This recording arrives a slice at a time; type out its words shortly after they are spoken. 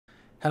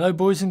Hello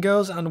boys and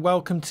girls, and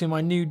welcome to my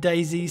new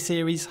DayZ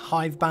series,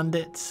 Hive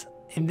Bandits.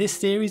 In this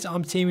series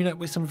I'm teaming up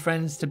with some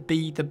friends to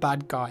be the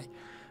bad guy.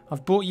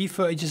 I've brought you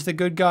footage as the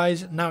good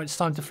guys, now it's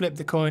time to flip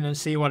the coin and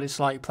see what it's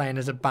like playing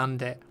as a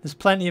bandit. There's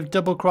plenty of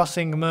double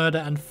crossing, murder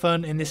and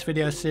fun in this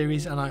video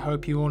series, and I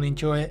hope you all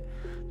enjoy it.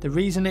 The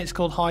reason it's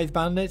called Hive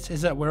Bandits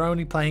is that we're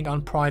only playing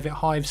on Private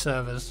Hive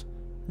servers.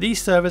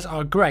 These servers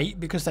are great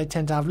because they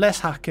tend to have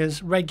less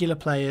hackers, regular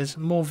players,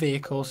 more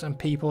vehicles and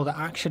people that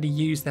actually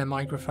use their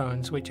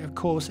microphones, which of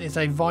course is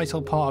a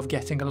vital part of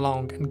getting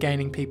along and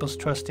gaining people's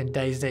trust in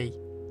DayZ.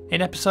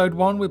 In episode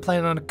 1 we're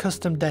playing on a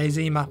custom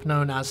DayZ map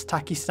known as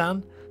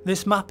Takistan.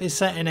 This map is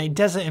set in a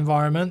desert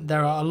environment.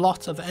 There are a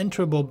lot of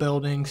enterable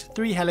buildings,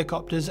 3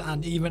 helicopters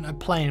and even a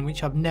plane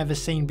which I've never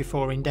seen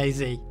before in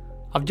DayZ.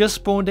 I've just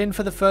spawned in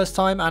for the first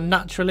time and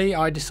naturally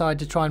I decided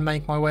to try and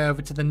make my way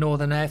over to the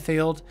northern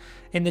airfield.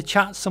 In the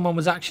chat someone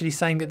was actually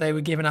saying that they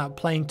were giving out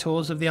plane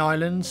tours of the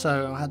island,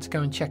 so I had to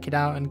go and check it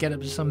out and get up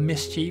to some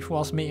mischief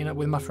whilst meeting up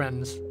with my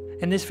friends.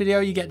 In this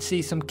video you get to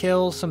see some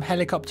kills, some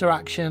helicopter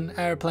action,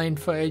 airplane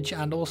footage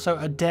and also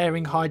a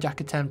daring hijack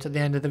attempt at the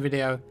end of the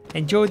video.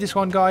 Enjoy this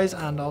one guys,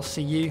 and I'll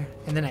see you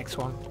in the next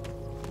one.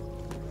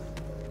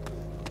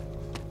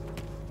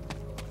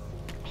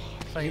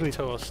 Plane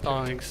tour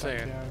starting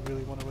soon. Yeah, I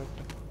really want to work.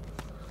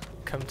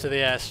 Come to the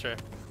airstrip.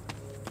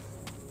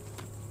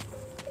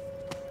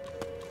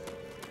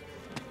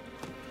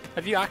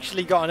 Have you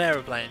actually got an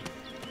aeroplane?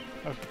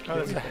 Oh,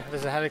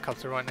 there's a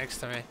helicopter right next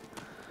to me.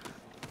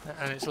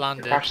 And it's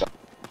landed.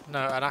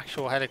 No, an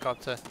actual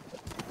helicopter.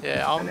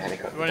 Yeah, I'm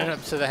running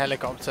up to the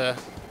helicopter.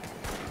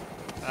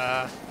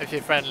 If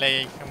you're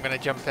friendly, I'm gonna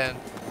jump in.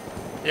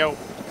 Yo.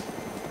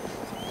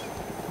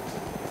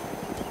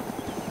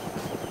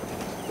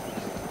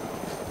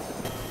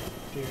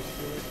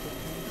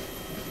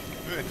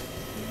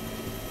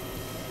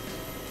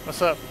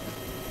 What's up?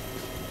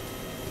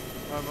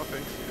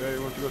 Nothing. Yeah,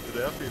 you want to go to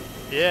the airfield?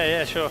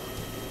 Yeah, sure.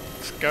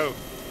 Let's go.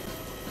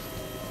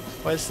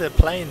 Where's the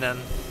plane then?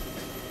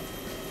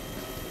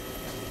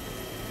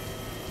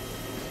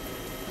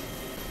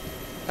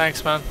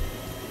 Thanks, man.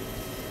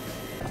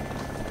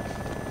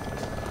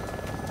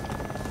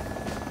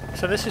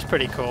 So this is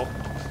pretty cool.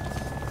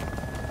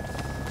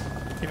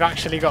 You've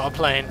actually got a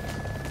plane.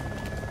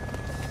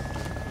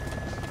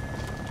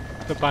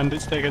 The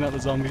bandits taking out the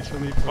zombies for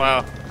me.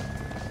 Wow.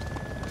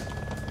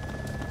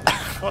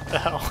 What the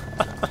hell?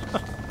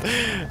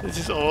 This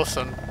is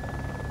awesome.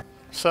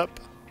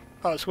 Sup?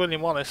 Oh, it's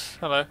William Wallace.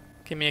 Hello.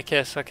 Give me a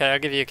kiss. Okay, I'll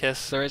give you a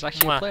kiss. There is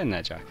actually a plane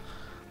there, Jack.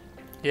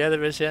 Yeah,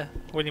 there is, yeah.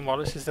 William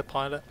Wallace is the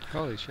pilot.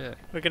 Holy shit.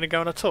 We're going to go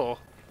on a tour.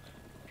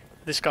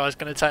 This guy's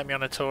going to take me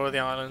on a tour of the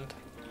island.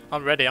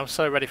 I'm ready. I'm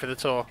so ready for the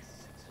tour.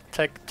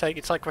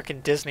 It's like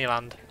fucking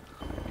Disneyland.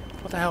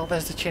 What the hell?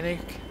 There's the Chinook.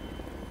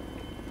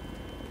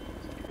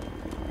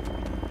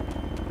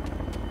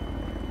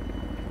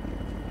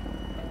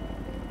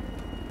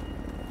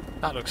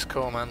 That looks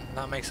cool, man.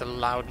 That makes a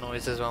loud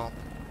noise as well.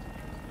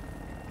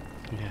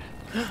 Yeah.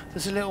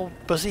 There's a little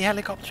buzzy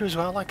helicopter as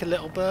well, like a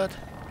little bird.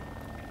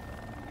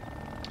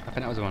 I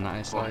think that was the one that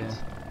I saw, yeah.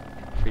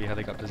 3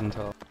 helicopters in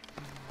total.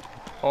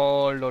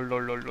 Oh,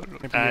 lol.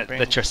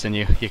 They're trusting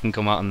you. You can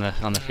come out on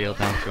the field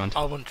now if you want.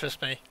 I wouldn't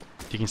trust me.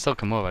 You can still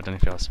come over. I don't know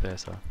if you have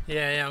space though.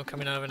 Yeah, I'm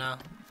coming over now.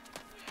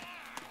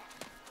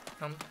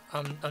 I'm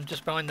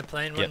just behind the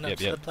plane, running up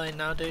to the plane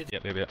now, dude.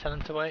 Yep. Tell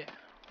them to wait.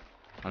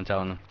 I'm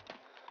telling them.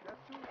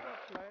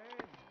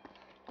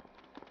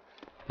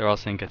 They're all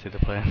saying get to the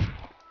plane.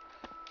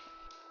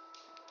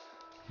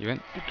 You in?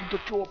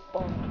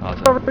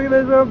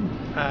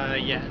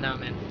 Yeah, now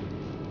I'm in.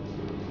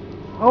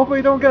 Hopefully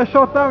you don't get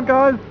shot down,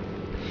 guys.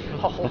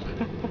 Oh.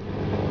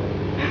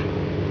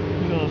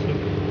 Awesome.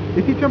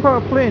 If you jump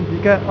out of planes, you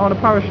get on a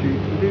parachute.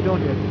 You do,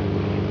 don't you?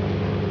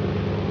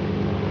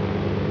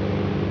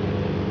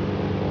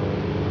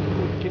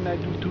 What can I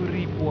do to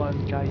reap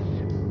one, guys?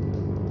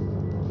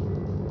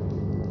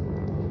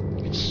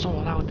 It's so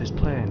loud, this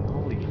plane.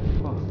 Holy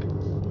fuck.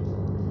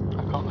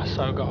 I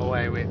so got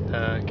away with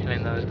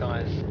killing those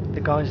guys. The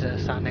guys that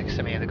sat next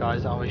to me are the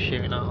guys that I was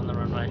shooting at on the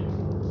runway.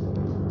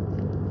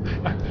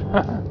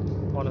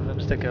 One of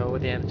them's the girl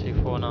with the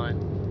M249.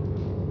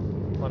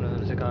 One of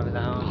them's the guy with the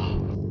house.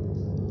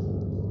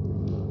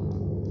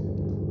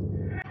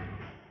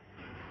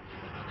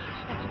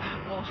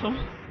 Awesome.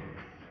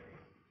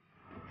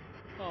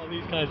 Oh,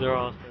 these guys are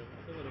awesome.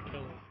 I'm gonna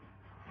kill them.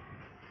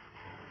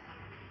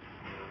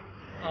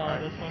 Oh,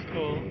 that's so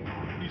cool.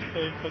 He's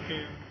playing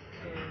fucking...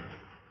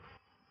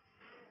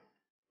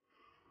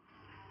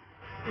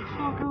 It's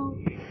so cool.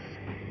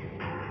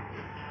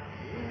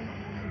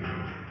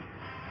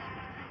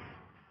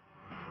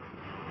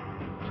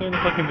 Playing the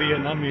fucking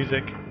Vietnam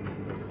music.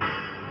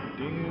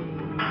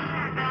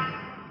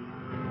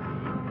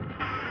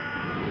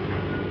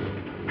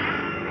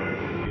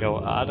 Yo,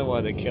 I don't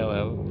want to kill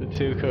them. They're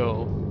too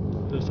cool.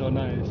 They're so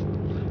nice.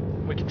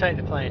 We can take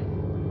the plane.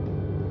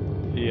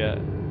 Yeah,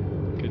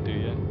 could do,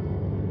 yeah.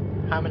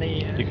 How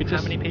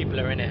many people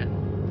are in it?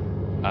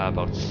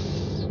 About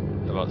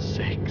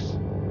 6.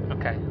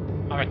 Okay.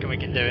 I reckon we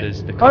can do it.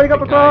 There's the Oh, you got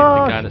cockpit the guy,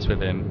 crash! the guy that's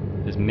with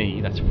him. There's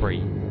me, that's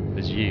 3.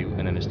 There's you,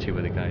 and then there's 2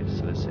 other guys,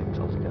 so there's 6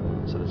 altogether.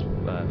 So there's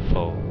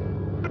 4.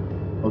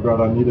 Oh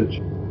god, I need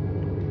it.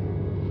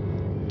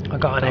 I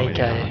got an Don't really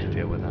know how AK. to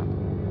deal with that.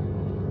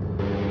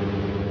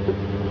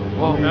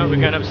 Whoa, no, we're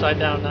going upside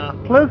down now.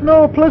 Please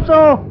no, please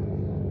no!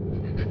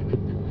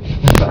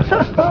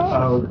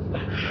 Oh.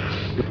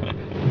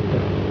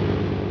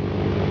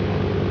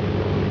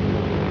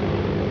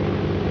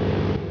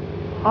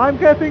 I'm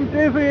getting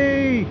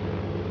dizzy!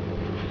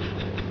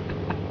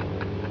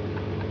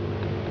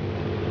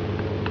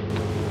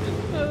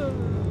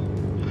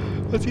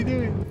 What's he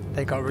doing?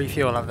 They got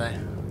refuel, have they?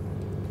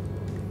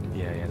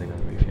 Yeah, they got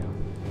a refuel.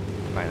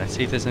 Right, let's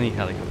see if there's any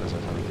helicopters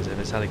or something, because if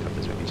there's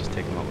helicopters we can just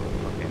take them out with a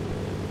fucking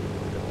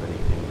bloody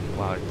thing.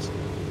 Wow,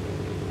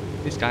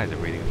 these guys are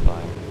really good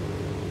fire.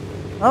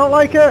 I don't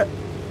like it!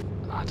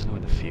 I don't know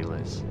where the fuel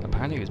is.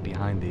 Apparently it was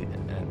behind the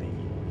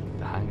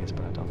hangars,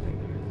 but I don't think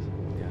there is.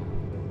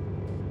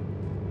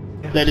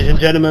 Yeah. Ladies and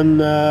gentlemen,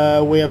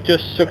 we have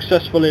just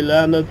successfully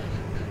landed.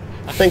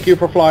 Thank you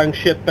for flying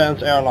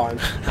Shitpants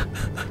Airlines.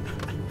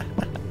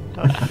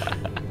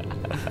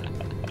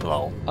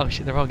 Lol. Oh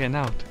shit, they're all getting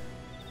out.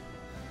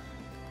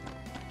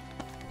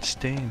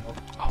 Stay in.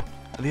 Oh,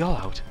 are they all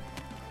out?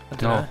 I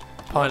don't know.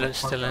 Pilot's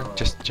still in.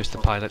 Just the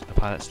pilot. The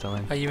pilot's still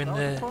in. Are you in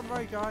the... Front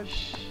right,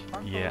 guys.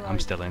 Yeah, I'm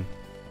still in.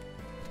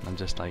 I'm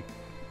just like,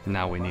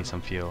 now we need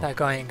some fuel. That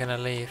guy ain't gonna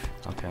leave.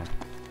 Okay.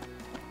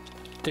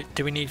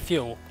 Do we need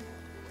fuel?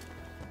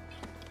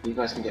 You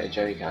guys can get a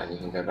jerry can and you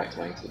can go back to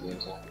my interview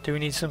as well. Do we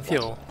need some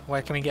fuel?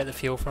 Where can we get the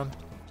fuel from?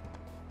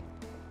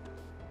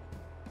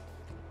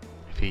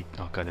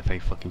 Oh god, if they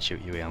fucking shoot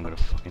you here, I'm gonna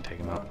fucking take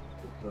him out.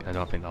 I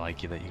don't think they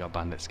like you that you got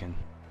bandit skin.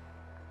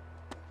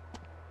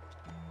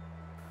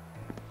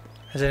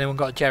 Has anyone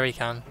got a jerry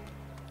can?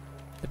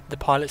 The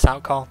pilot's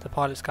out, Carl. The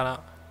pilot's gone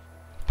out.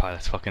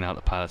 Pilot's fucking out,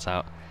 the pilot's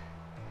out.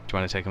 Do you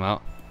want to take him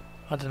out?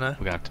 I don't know.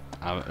 We're gonna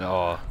have to...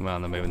 oh, well,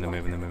 they're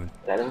moving.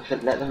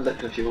 Let them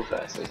look for fuel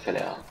first so we fill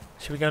it up.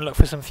 Should we go and look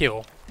for some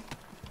fuel?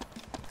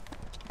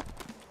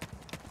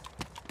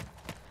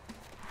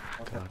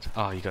 God.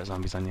 Oh, you got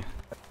zombies on you.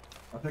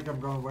 I think I'm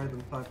going to wait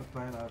inside the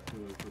plane. I have to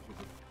push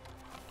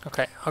it.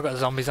 Okay, I've got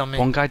zombies on me.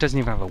 One guy doesn't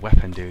even have a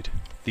weapon, dude.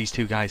 These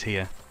 2 guys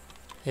here.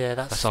 Yeah,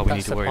 that's all we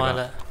need to the worry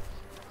pilot. about.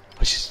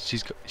 Oh,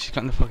 she's got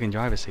in the fucking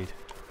driver's seat.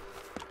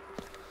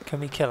 Can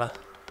we kill her?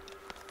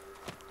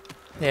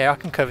 Yeah, I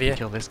can cover you.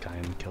 Kill this guy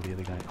and kill the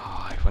other guy.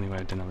 Oh, if only I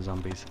didn't have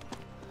zombies.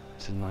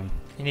 This is annoying.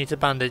 You need a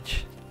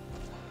bandage.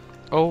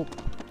 Oh!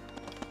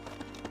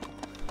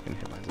 Getting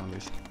hit by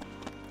zombies.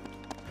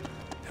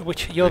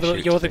 Which you're the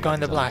guy in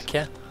the zombies. black,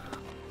 yeah?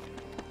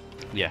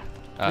 Yeah.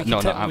 We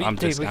No, can I'm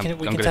dude, just. we I'm can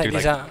gonna take do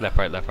these like out. left,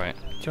 right, left, right.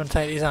 Do you want to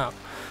take these out?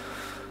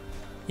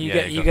 You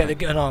Yeah, get go the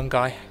for it. unarmed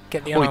guy.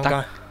 Get the Oh, unarmed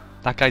guy.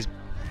 That guy's.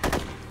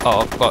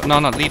 Oh, well,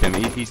 no, leave him.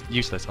 He's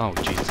useless. Oh,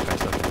 Jesus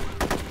Christ. Okay.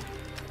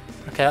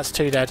 Okay, that's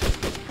 2 dead.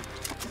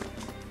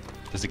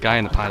 There's a guy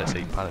in the pilot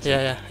seat.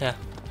 Yeah.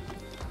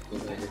 You know,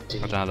 I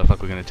don't know how the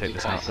fuck we're gonna take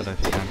this out. I don't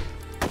think I can.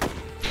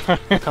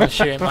 I can't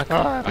shoot him. I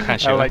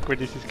can't shoot I him. like where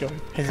this is going.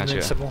 He's Can't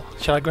shoot him. invincible.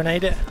 Shall I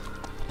grenade it?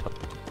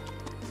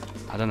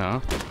 I don't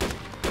know.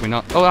 Can we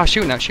not? Oh, I'm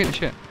shooting now.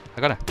 Shoot.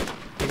 I got her.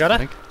 You got I her?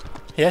 think.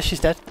 Yeah, she's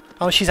dead.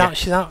 Oh, she's Yeah. out.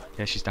 She's out.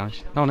 Yeah, she's down.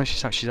 No,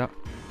 she's out.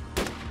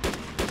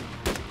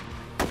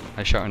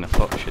 I shot her in the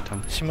foot. Shit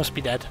ton. She must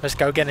be dead. Let's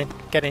go. Get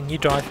in. You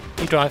drive.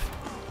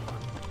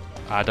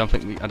 I don't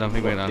think we're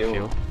gonna have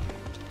fuel.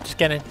 Just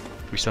get in.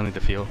 We still need the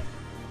fuel.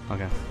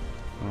 Okay.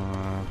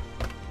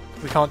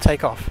 We can't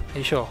take off. Are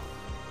you sure?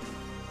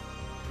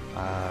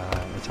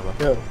 Let's have a look.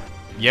 Go.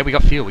 Yeah, we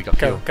got fuel.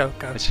 Go.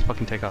 Let's just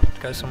fucking take off.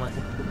 Go somewhere.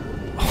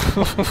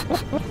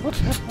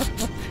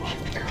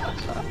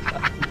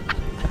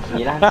 Can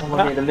you land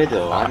someone in the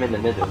middle? I'm in the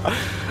middle.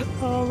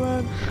 Oh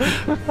man.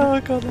 Oh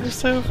god, that was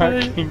so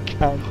funny. Fucking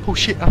can. Oh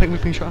shit! I think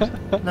we've been shot.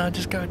 No,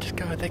 just go.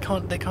 They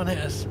can't hit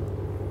us.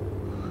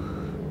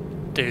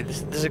 Dude,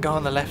 there's a guy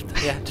on the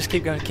left. Yeah, just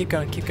keep going.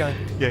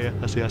 Yeah.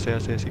 I see. Oh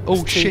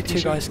There's shit!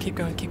 Two guys. Keep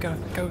going.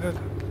 Go.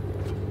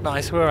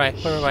 Nice. We're away.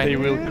 They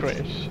will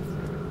crash.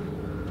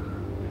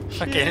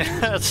 Okay.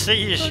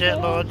 See you,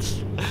 shitlords.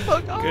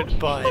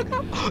 Goodbye.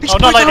 It's Oh,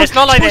 not like this.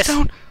 Not like this.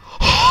 down.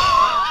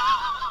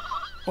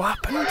 What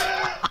happened?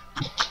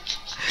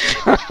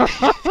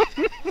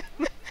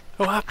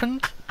 What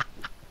happened?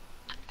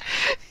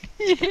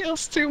 He hit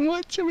us too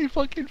much and we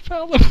fucking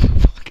fell and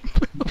fucking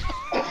blew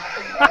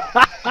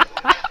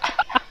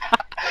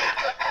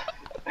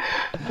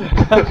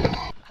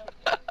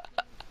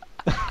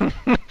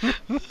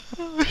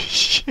Oh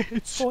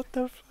shit. What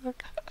the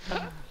fuck?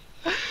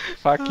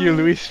 Fuck you,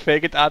 Luis.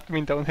 Faggot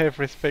admin don't have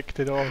respect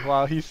at all.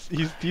 Wow, he's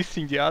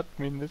dissing the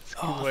admin. That's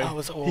cool. Oh, way. that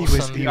was He awesome.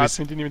 was- The admin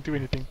didn't even do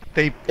anything.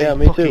 They Yeah,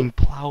 me too. fucking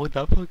plowed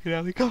that fucking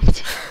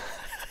helicopter.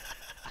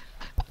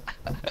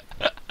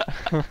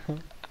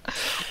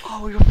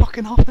 Oh, we were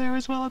fucking off there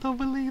as well. I don't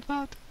believe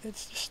that.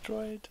 It's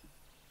destroyed.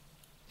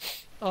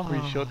 Oh,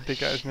 We shot the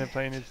guys in the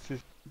plane. It's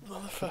just they're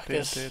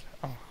Motherfuckers. dead.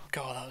 Oh.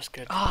 God, that was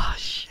good. Ah,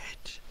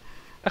 shit.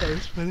 That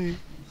was funny.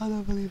 I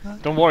don't believe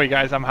that. Don't worry,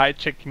 guys. I'm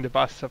hijacking the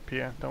bus up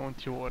here.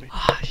 Don't you worry.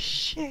 Ah,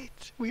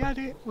 shit. We had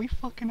it. We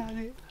fucking had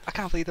it. I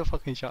can't believe the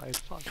fucking shot is.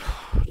 Fuck.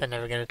 They're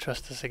never going to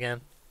trust us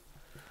again.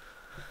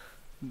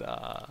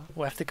 Nah.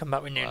 We'll have to come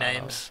back with new Wow.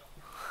 names.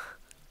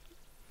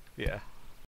 Yeah.